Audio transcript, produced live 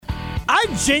I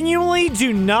genuinely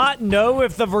do not know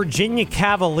if the Virginia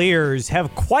Cavaliers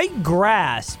have quite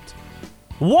grasped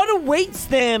what awaits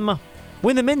them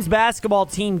when the men's basketball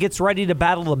team gets ready to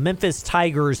battle the Memphis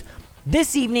Tigers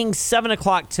this evening, 7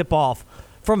 o'clock tip-off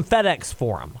from FedEx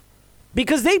Forum.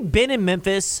 Because they've been in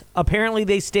Memphis. Apparently,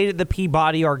 they stayed at the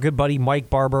Peabody. Our good buddy Mike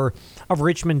Barber of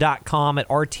Richmond.com at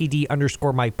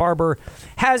RTD_Mike Barber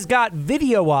has got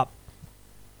video up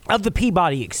of the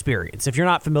Peabody experience. If you're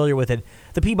not familiar with it,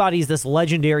 the Peabody is this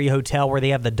legendary hotel where they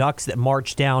have the ducks that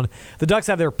march down. The ducks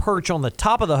have their perch on the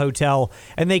top of the hotel,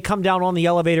 and they come down on the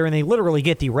elevator, and they literally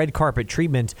get the red carpet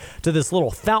treatment to this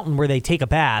little fountain where they take a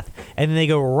bath, and then they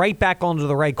go right back onto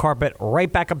the red carpet,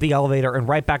 right back up the elevator, and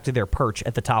right back to their perch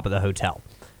at the top of the hotel.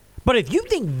 But if you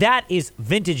think that is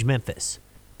vintage Memphis,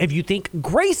 if you think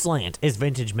Graceland is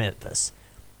vintage Memphis,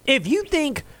 if you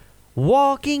think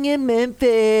walking in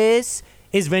Memphis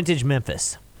is vintage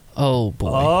Memphis. Oh,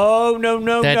 boy. Oh,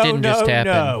 no, that didn't just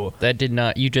happen. no. That did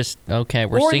not. You just, okay,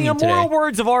 we're or singing the immoral today.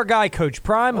 words of our guy, Coach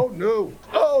Prime. Oh, no.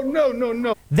 Oh,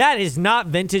 no. That is not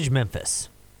vintage Memphis.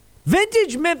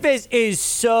 Vintage Memphis is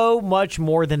so much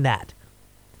more than that.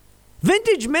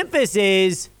 Vintage Memphis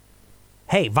is,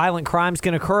 hey, violent crimes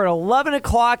can occur at 11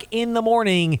 o'clock in the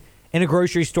morning in a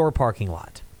grocery store parking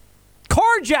lot.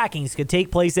 Carjackings could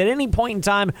take place at any point in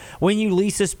time when you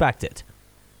least suspect it.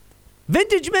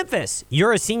 Vintage Memphis,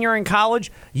 you're a senior in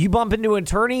college, you bump into an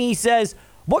attorney, he says,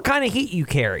 what kind of heat you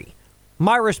carry?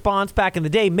 My response back in the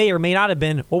day may or may not have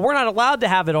been, well, we're not allowed to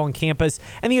have it on campus.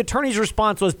 And the attorney's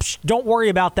response was, don't worry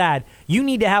about that. You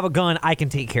need to have a gun. I can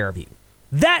take care of you.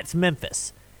 That's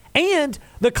Memphis. And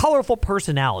the colorful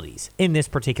personalities in this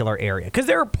particular area, because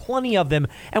there are plenty of them,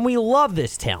 and we love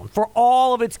this town for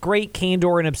all of its great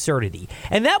candor and absurdity.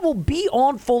 And that will be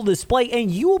on full display,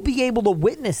 and you will be able to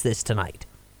witness this tonight.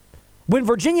 When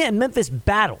Virginia and Memphis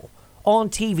battle on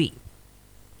TV,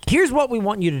 here's what we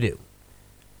want you to do.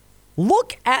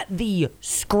 Look at the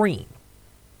screen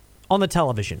on the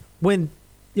television when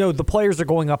the players are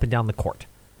going up and down the court.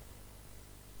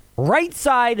 Right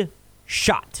side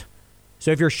shot.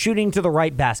 So if you're shooting to the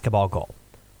right basketball goal.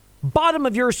 Bottom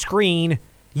of your screen,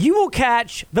 you will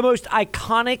catch the most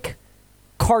iconic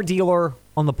car dealer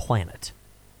on the planet.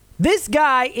 This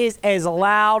guy is as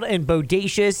loud and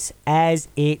bodacious as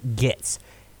it gets.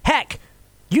 Heck,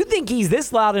 you think he's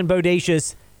this loud and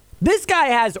bodacious? This guy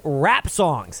has rap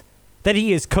songs that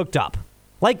he has cooked up.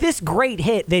 Like this great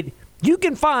hit that you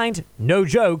can find, no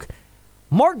joke,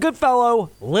 Mark Goodfellow,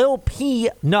 Lil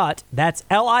P Nut, that's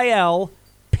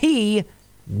L-I-L-P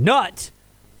Nut,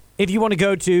 if you want to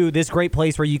go to this great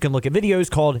place where you can look at videos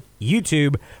called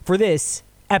YouTube for this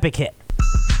epic hit.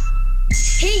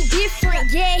 He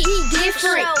different, yeah, he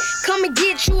different. Come and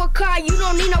get you a car, you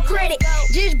don't need no credit.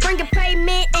 Just bring a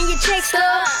payment and your check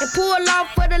stub and pull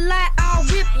off for the lot all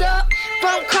ripped up.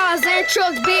 Front cars and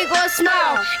trucks, big or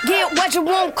small. Get what you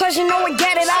want, cause you know we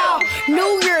get it all.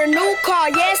 New year, new car,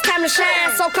 yeah, it's time to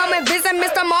shine. So come and visit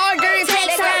Mr. Marger and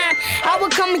take time. I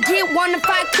would come and get one if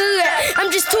I could.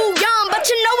 I'm just too young, but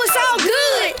you know it's all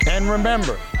good. And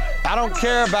remember, I don't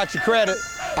care about your credit.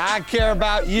 I care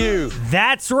about you.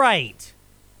 That's right.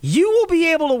 You will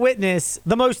be able to witness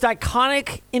the most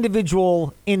iconic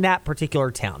individual in that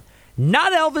particular town.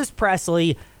 Not Elvis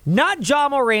Presley, not Ja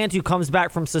Morant, who comes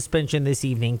back from suspension this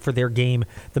evening for their game,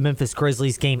 the Memphis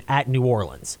Grizzlies game at New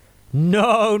Orleans.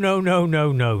 No.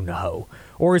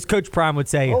 Or as Coach Prime would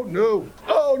say, Oh,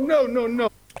 no.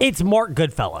 It's Mark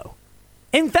Goodfellow.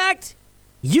 In fact,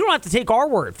 you don't have to take our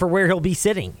word for where he'll be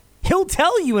sitting. He'll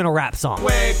tell you in a rap song.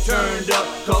 Swag turned up,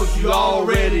 cause you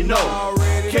already know.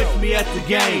 Catch me at the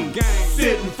game,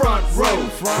 sit in front row.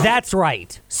 That's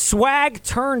right. Swag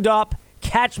turned up,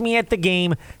 catch me at the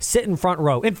game, sit in front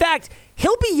row. In fact,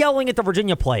 he'll be yelling at the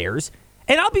Virginia players,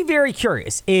 and I'll be very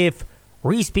curious if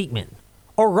Reese Beekman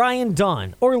or Ryan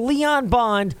Dunn or Leon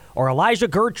Bond or Elijah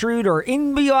Gertrude or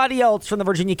anybody else from the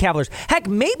Virginia Cavaliers, heck,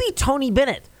 maybe Tony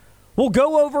Bennett, will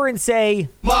go over and say,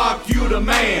 Mark, you the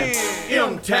man.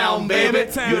 M-Town,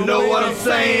 baby. You know what I'm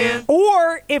saying?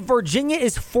 Or if Virginia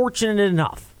is fortunate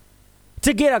enough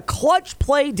to get a clutch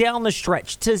play down the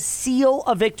stretch to seal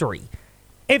a victory,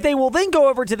 if they will then go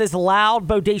over to this loud,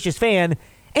 bodacious fan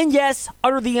and, yes,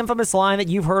 utter the infamous line that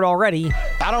you've heard already.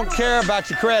 I don't care about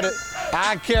your credit.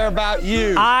 I care about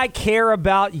you. I care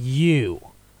about you.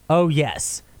 Oh,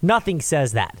 yes. Nothing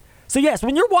says that. So, yes,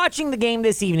 when you're watching the game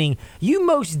this evening, you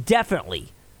most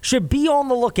definitely should be on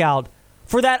the lookout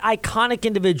for that iconic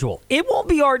individual. It won't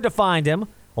be hard to find him.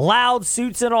 Loud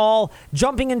suits and all,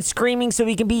 jumping and screaming so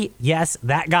he can be, yes,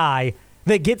 that guy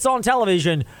that gets on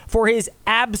television for his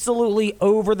absolutely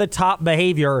over-the-top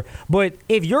behavior. But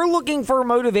if you're looking for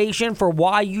motivation for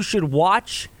why you should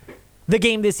watch, the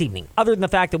game this evening, other than the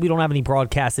fact that we don't have any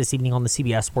broadcast this evening on the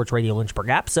CBS Sports Radio Lynchburg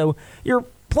app, so you're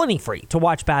plenty free to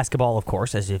watch basketball, of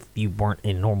course, as if you weren't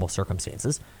in normal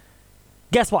circumstances.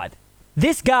 Guess what?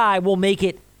 This guy will make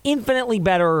it infinitely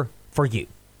better for you.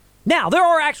 Now, there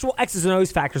are actual X's and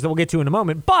O's factors that we'll get to in a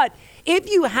moment, but if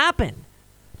you happen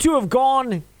to have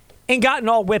gone and gotten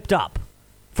all whipped up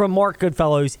from Mark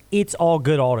Goodfellow's It's All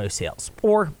Good Auto Sales,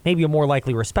 or maybe a more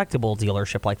likely respectable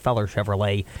dealership like Feller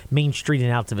Chevrolet, Main Street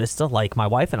in Alta Vista, like my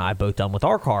wife and I both done with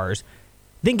our cars,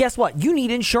 then guess what? You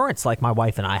need insurance like my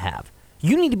wife and I have.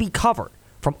 You need to be covered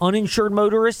from uninsured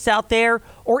motorists out there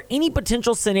or any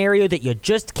potential scenario that you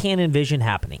just can't envision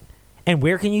happening. And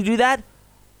where can you do that?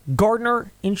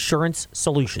 Gardner Insurance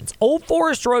Solutions. Old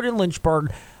Forest Road in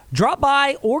Lynchburg. Drop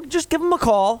by or just give them a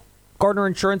call. Gardner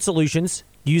Insurance Solutions.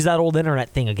 Use that old internet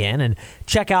thing again and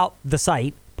check out the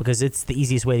site because it's the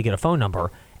easiest way to get a phone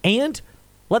number. And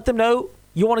let them know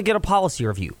you want to get a policy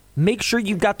review. Make sure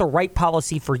you've got the right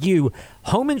policy for you.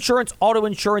 Home insurance, auto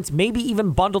insurance, maybe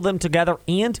even bundle them together.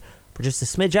 And for just a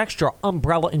smidge extra,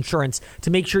 umbrella insurance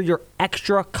to make sure you're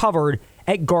extra covered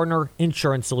at Gardner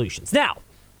Insurance Solutions. Now,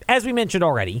 as we mentioned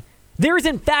already, there is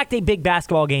in fact a big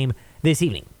basketball game this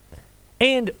evening.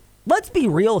 And let's be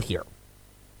real here.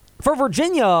 For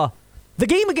Virginia, the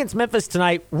game against Memphis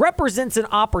tonight represents an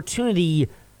opportunity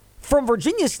from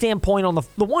Virginia's standpoint on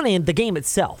the one hand, the game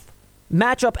itself,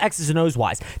 matchup X's and O's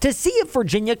wise, to see if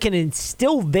Virginia can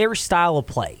instill their style of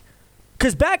play.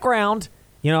 Because background,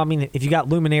 if you got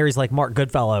luminaries like Mark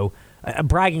Goodfellow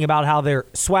bragging about how they're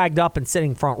swagged up and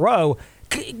sitting front row,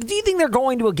 do you think they're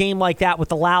going to a game like that with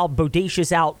the loud,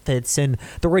 bodacious outfits and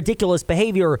the ridiculous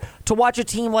behavior to watch a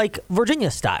team like Virginia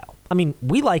style? I mean,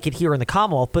 we like it here in the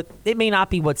Commonwealth, but it may not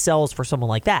be what sells for someone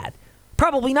like that.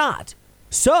 Probably not.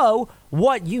 So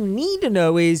what you need to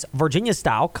know is Virginia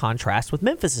style contrasts with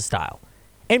Memphis style.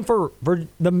 And for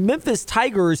the Memphis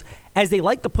Tigers, as they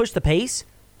like to push the pace,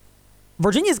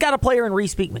 Virginia's got a player in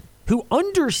Reese Beekman who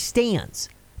understands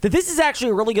that this is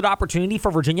actually a really good opportunity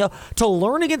for Virginia to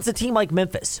learn against a team like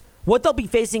Memphis, what they'll be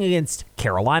facing against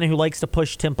Carolina, who likes to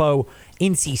push tempo,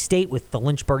 NC State with the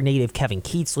Lynchburg native Kevin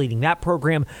Keats leading that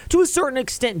program, to a certain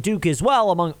extent Duke as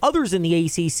well, among others in the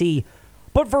ACC.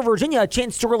 But for Virginia, a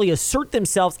chance to really assert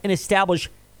themselves and establish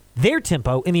their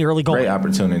tempo in the early going. Great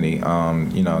opportunity.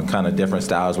 Kind of different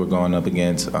styles we're going up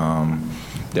against.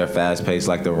 They're fast-paced,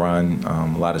 like the run,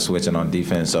 a lot of switching on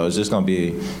defense. So it's just going to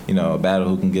be, a battle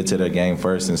who can get to their game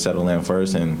first and settle in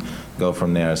first and go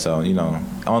from there. So,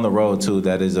 on the road, too,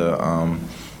 that is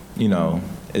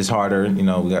it's harder. We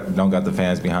don't got the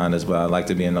fans behind us, but I like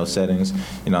to be in those settings.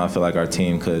 I feel like our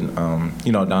team could, down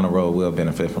the road will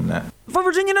benefit from that. For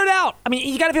Virginia, no doubt. I mean,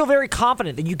 you got to feel very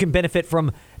confident that you can benefit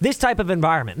from this type of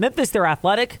environment. Memphis, they're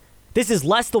athletic. This is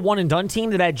less the one-and-done team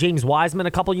that had James Wiseman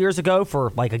a couple years ago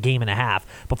for like a game and a half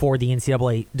before the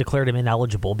NCAA declared him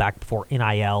ineligible back before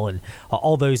NIL and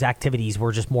all those activities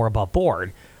were just more above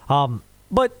board.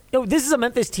 But this is a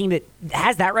Memphis team that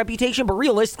has that reputation, but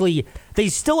realistically, they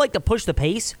still like to push the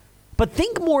pace. But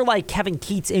think more like Kevin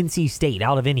Keats, NC State,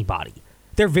 out of anybody.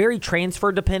 They're very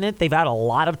transfer dependent. They've had a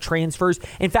lot of transfers.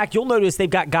 In fact, you'll notice they've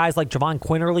got guys like Javon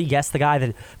Quinterly, yes, the guy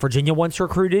that Virginia once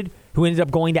recruited, who ended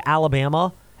up going to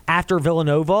Alabama after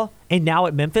Villanova, and now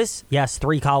at Memphis. Yes,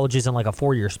 3 colleges in like a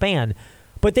 4-year span.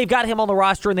 But they've got him on the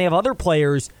roster, and they have other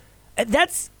players.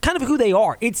 That's kind of who they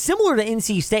are. It's similar to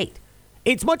NC State.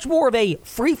 It's much more of a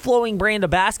free-flowing brand of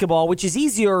basketball, which is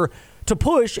easier to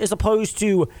push as opposed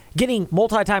to getting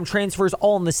multi-time transfers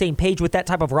all on the same page with that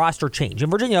type of roster change. In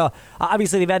Virginia,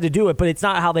 obviously they've had to do it, but it's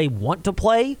not how they want to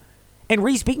play. And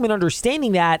Reese Beekman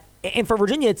understanding that, and for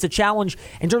Virginia, it's a challenge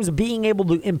in terms of being able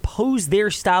to impose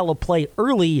their style of play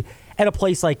early at a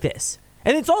place like this.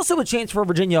 And it's also a chance for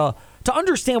Virginia to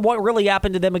understand what really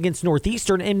happened to them against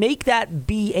Northeastern and make that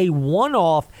be a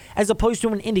one-off as opposed to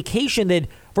an indication that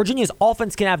Virginia's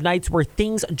offense can have nights where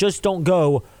things just don't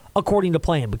go according to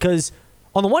plan. Because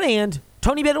on the one hand,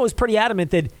 Tony Bennett was pretty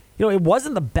adamant that it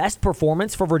wasn't the best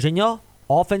performance for Virginia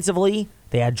offensively.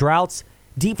 They had droughts.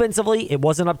 Defensively, it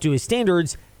wasn't up to his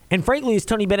standards. And frankly, as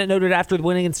Tony Bennett noted after the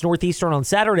win against Northeastern on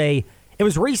Saturday, it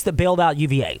was Reese that bailed out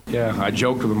UVA. Yeah, I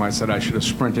joked with him. I said I should have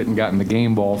sprinted and gotten the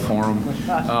game ball for him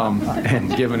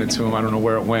and given it to him. I don't know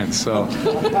where it went. So,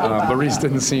 but Reese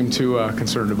didn't seem too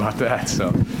concerned about that.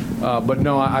 So, but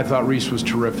no, I thought Reese was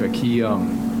terrific. He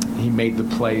made the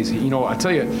plays. I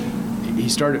tell you, he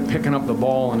started picking up the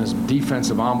ball and his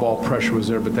defensive on-ball pressure was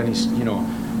there. But then he's,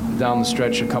 down the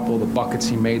stretch, a couple of the buckets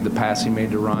he made, the pass he made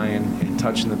to Ryan, and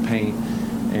touching the paint.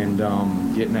 And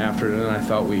getting after it, and I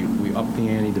thought we upped the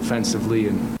ante defensively.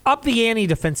 Up the ante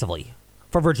defensively.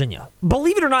 for Virginia.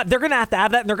 Believe it or not, they're going to have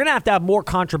that, and they're going to have more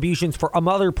contributions from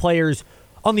other players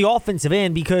on the offensive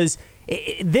end because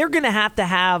they're going to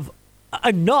have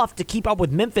enough to keep up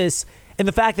with Memphis and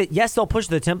the fact that, yes, they'll push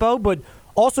the tempo, but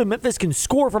also Memphis can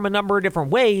score from a number of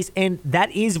different ways, and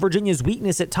that is Virginia's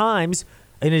weakness at times,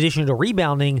 in addition to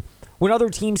rebounding, when other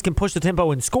teams can push the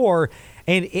tempo and score,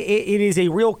 and it is a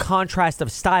real contrast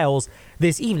of styles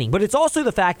this evening. But it's also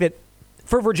the fact that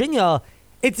for Virginia,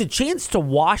 it's a chance to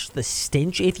wash the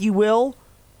stench, if you will,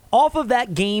 off of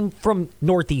that game from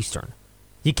Northeastern.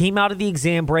 You came out of the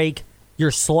exam break,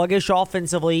 you're sluggish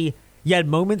offensively, you had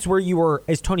moments where you were,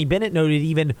 as Tony Bennett noted,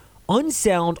 even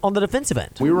unsound on the defensive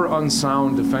end. We were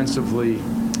unsound defensively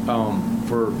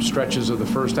for stretches of the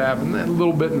first half and then a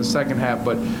little bit in the second half,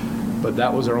 but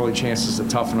that was our only chances to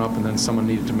toughen up, and then someone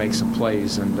needed to make some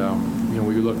plays. And,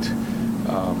 we looked,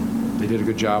 they did a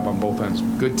good job on both ends.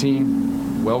 Good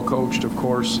team, well coached, of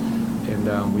course,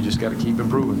 and we just got to keep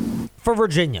improving. For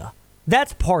Virginia,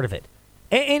 that's part of it.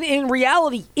 And in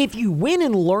reality, if you win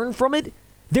and learn from it,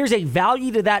 there's a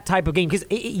value to that type of game. Because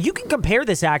you can compare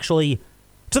this, actually,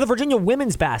 to the Virginia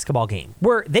women's basketball game,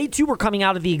 where they, too, were coming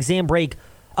out of the exam break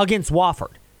against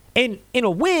Wofford. And in a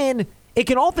win, it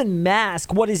can often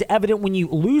mask what is evident when you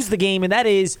lose the game, and that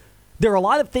is there are a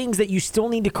lot of things that you still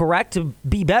need to correct to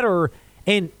be better,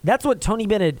 and that's what Tony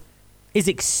Bennett is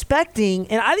expecting.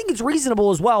 And I think it's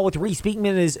reasonable as well, with Reese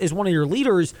Beekman as one of your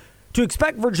leaders, to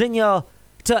expect Virginia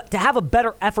to have a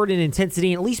better effort and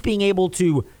intensity, and at least being able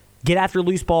to get after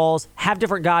loose balls, have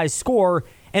different guys score,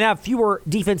 and have fewer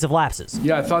defensive lapses.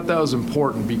 Yeah, I thought that was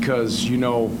important because,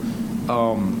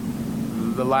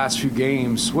 the last few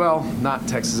games, well, not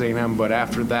Texas A&M, but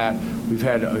after that, we've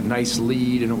had a nice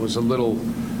lead, and it was a little,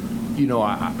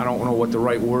 I don't know what the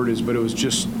right word is, but it was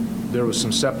just, there was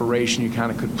some separation. You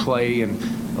kind of could play and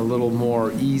a little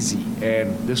more easy,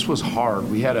 and this was hard.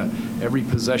 We had every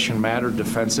possession mattered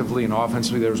defensively and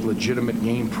offensively. There was legitimate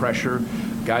game pressure.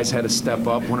 Guys had to step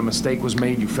up. When a mistake was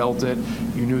made, you felt it.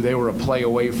 You knew they were a play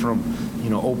away from,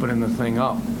 opening the thing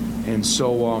up. And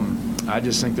so I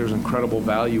just think there's incredible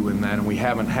value in that, and we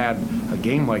haven't had a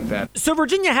game like that. So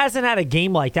Virginia hasn't had a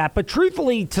game like that, but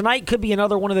truthfully, tonight could be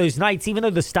another one of those nights, even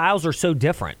though the styles are so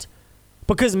different.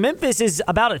 Because Memphis is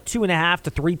about a 2.5 to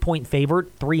 3 point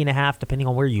favorite, 3.5 depending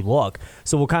on where you look.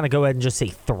 So we'll kind of go ahead and just say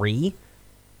 3.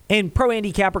 And pro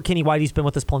handicapper Kenny White, who's been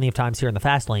with us plenty of times here in the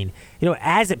fast lane,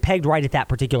 has it pegged right at that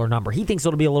particular number. He thinks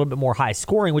it'll be a little bit more high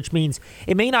scoring, which means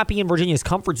it may not be in Virginia's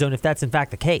comfort zone if that's in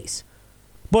fact the case.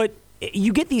 But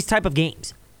you get these type of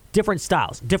games, different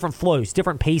styles, different flows,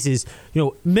 different paces.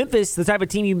 Memphis, the type of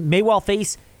team you may well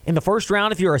face in the first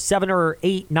round if you're a 7 or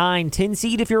 8, 9, 10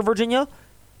 seed if you're Virginia.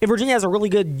 If Virginia has a really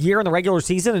good year in the regular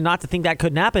season, and not to think that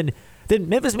couldn't happen, then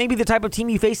Memphis may be the type of team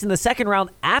you face in the second round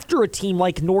after a team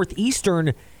like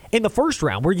Northeastern in the first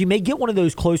round, where you may get one of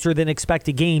those closer than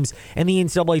expected games in the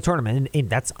NCAA tournament. And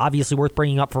that's obviously worth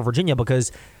bringing up for Virginia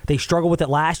because they struggled with it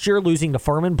last year, losing to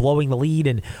Furman, blowing the lead,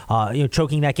 and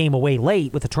choking that game away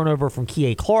late with a turnover from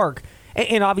Kie Clark.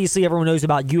 And obviously everyone knows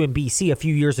about UMBC a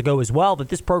few years ago as well, that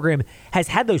this program has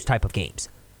had those type of games.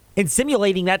 And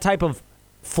simulating that type of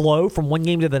flow from one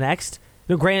game to the next,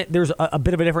 granted, there's a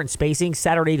bit of a different spacing,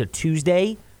 Saturday to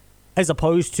Tuesday, as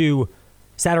opposed to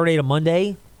Saturday to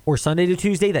Monday, or Sunday to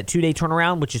Tuesday, that 2-day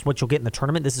turnaround, which is what you'll get in the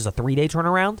tournament. This is a 3-day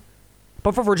turnaround.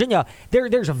 But for Virginia,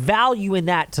 there's a value in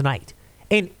that tonight.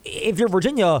 And if you're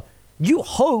Virginia, you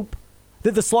hope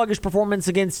that the sluggish performance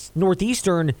against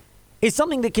Northeastern is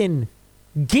something that can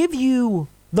give you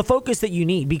the focus that you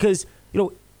need, because,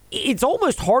 it's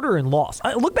almost harder in loss.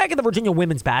 Look back at the Virginia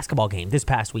women's basketball game this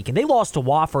past weekend. They lost to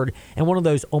Wofford, and one of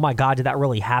those, oh my God, did that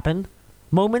really happen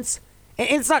moments. And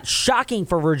it's not shocking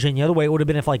for Virginia the way it would have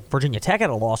been if, Virginia Tech had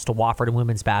a loss to Wofford in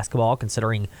women's basketball,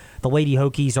 considering the Lady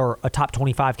Hokies are a top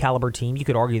 25 caliber team. You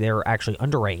could argue they're actually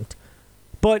underranked.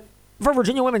 But for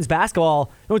Virginia women's basketball,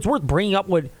 it's worth bringing up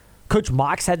what Coach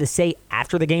Mox had to say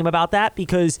after the game about that,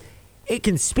 because it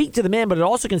can speak to the men, but it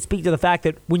also can speak to the fact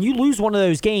that when you lose one of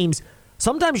those games,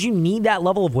 sometimes you need that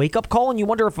level of wake-up call, and you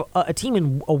wonder if a team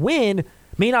in a win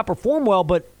may not perform well,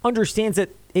 but understands that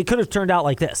it could have turned out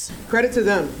like this. Credit to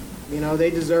them.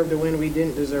 They deserve to win. We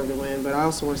didn't deserve to win. But I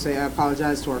also want to say I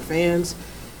apologize to our fans,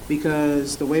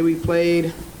 because the way we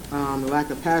played, the lack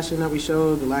of passion that we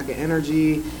showed, the lack of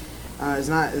energy, it's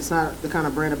not the kind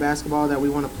of brand of basketball that we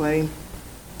want to play,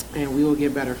 and we will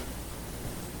get better.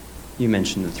 You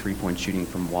mentioned the three-point shooting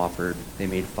from Wofford. They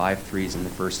made 5 threes in the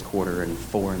first quarter and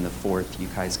 4 in the fourth. You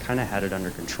guys kind of had it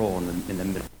under control in the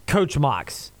middle. Coach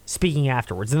Mox speaking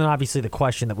afterwards, and then obviously the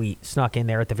question that we snuck in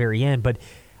there at the very end, but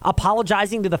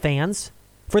apologizing to the fans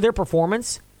for their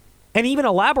performance, and even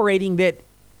elaborating that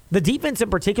the defense in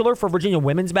particular for Virginia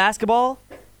women's basketball,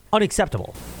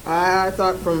 unacceptable. I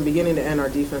thought from beginning to end our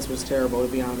defense was terrible,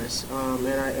 to be honest.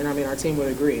 And I mean, our team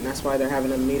would agree, and that's why they're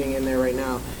having a meeting in there right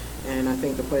now. And I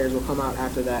think the players will come out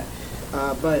after that.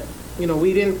 But,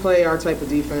 we didn't play our type of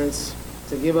defense.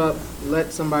 To give up,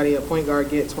 let somebody, a point guard,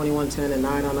 get 21, 10, and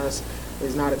 9 on us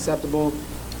is not acceptable.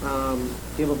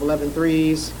 Give up 11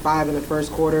 threes, 5 in the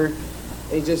first quarter.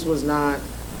 It just was not,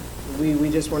 we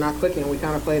just were not clicking. We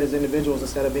kind of played as individuals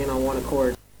instead of being on one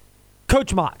accord.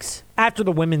 Coach Mox, after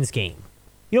the women's game,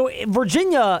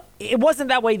 Virginia, it wasn't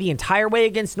that way the entire way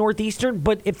against Northeastern,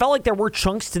 but it felt like there were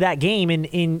chunks to that game. And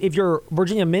if you're a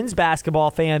Virginia men's basketball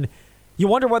fan, you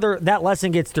wonder whether that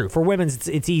lesson gets through. For women's,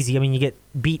 it's easy. I mean, you get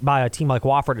beat by a team like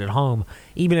Wofford at home.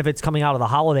 Even if it's coming out of the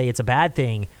holiday, it's a bad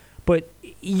thing. But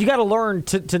you got to learn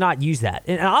to not use that.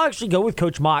 And I'll actually go with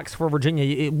Coach Mox for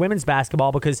Virginia women's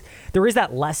basketball because there is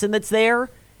that lesson that's there.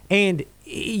 And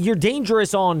you're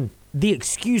dangerous on the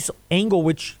excuse angle,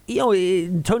 which,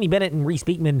 Tony Bennett and Reese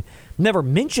Beekman never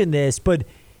mentioned this, but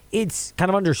it's kind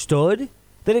of understood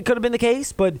that it could have been the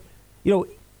case. But,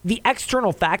 the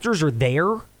external factors are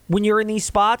there when you're in these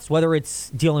spots, whether it's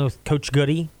dealing with Coach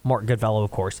Goody, Mark Goodfellow,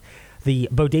 of course, the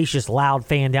bodacious, loud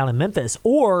fan down in Memphis,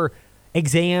 or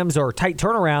exams or tight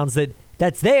turnarounds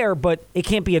that's there, but it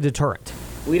can't be a deterrent.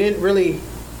 We didn't really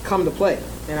come to play,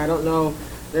 and I don't know.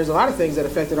 There's a lot of things that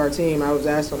affected our team. I was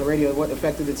asked on the radio what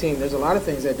affected the team. There's a lot of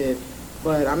things that did,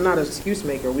 but I'm not an excuse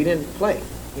maker. We didn't play.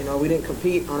 We didn't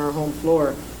compete on our home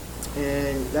floor,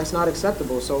 and that's not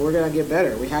acceptable. So we're going to get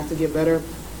better. We have to get better.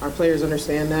 Our players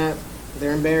understand that.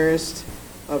 They're embarrassed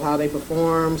of how they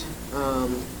performed.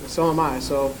 So am I.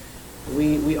 So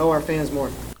we owe our fans more.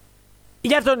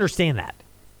 You have to understand that.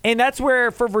 And that's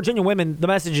where, for Virginia women, the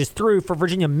message is through. For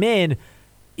Virginia men,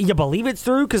 you believe it's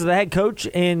through because of the head coach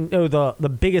and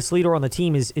the biggest leader on the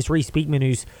team is Reese Beekman,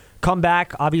 who's come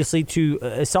back, obviously, to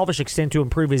a selfish extent to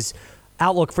improve his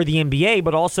outlook for the NBA,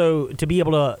 but also to be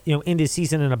able to end his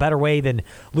season in a better way than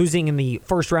losing in the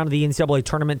first round of the NCAA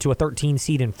tournament to a 13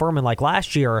 seed in Furman like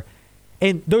last year.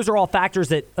 And those are all factors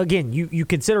that, again, you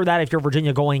consider that if you're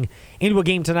Virginia going into a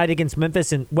game tonight against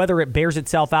Memphis, and whether it bears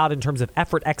itself out in terms of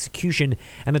effort, execution,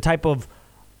 and the type of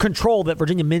control that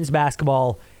Virginia men's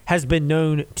basketball has been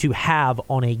known to have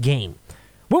on a game.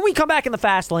 When we come back in the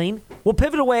fast lane, we'll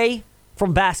pivot away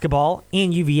from basketball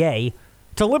and UVA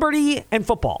to Liberty and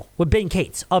football with Ben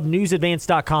Cates of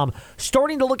newsadvance.com,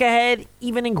 starting to look ahead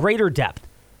even in greater depth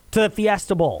to the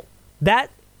Fiesta Bowl.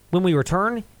 That, when we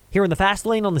return, here in the Fast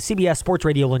Lane on the CBS Sports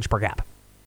Radio Lynchburg app.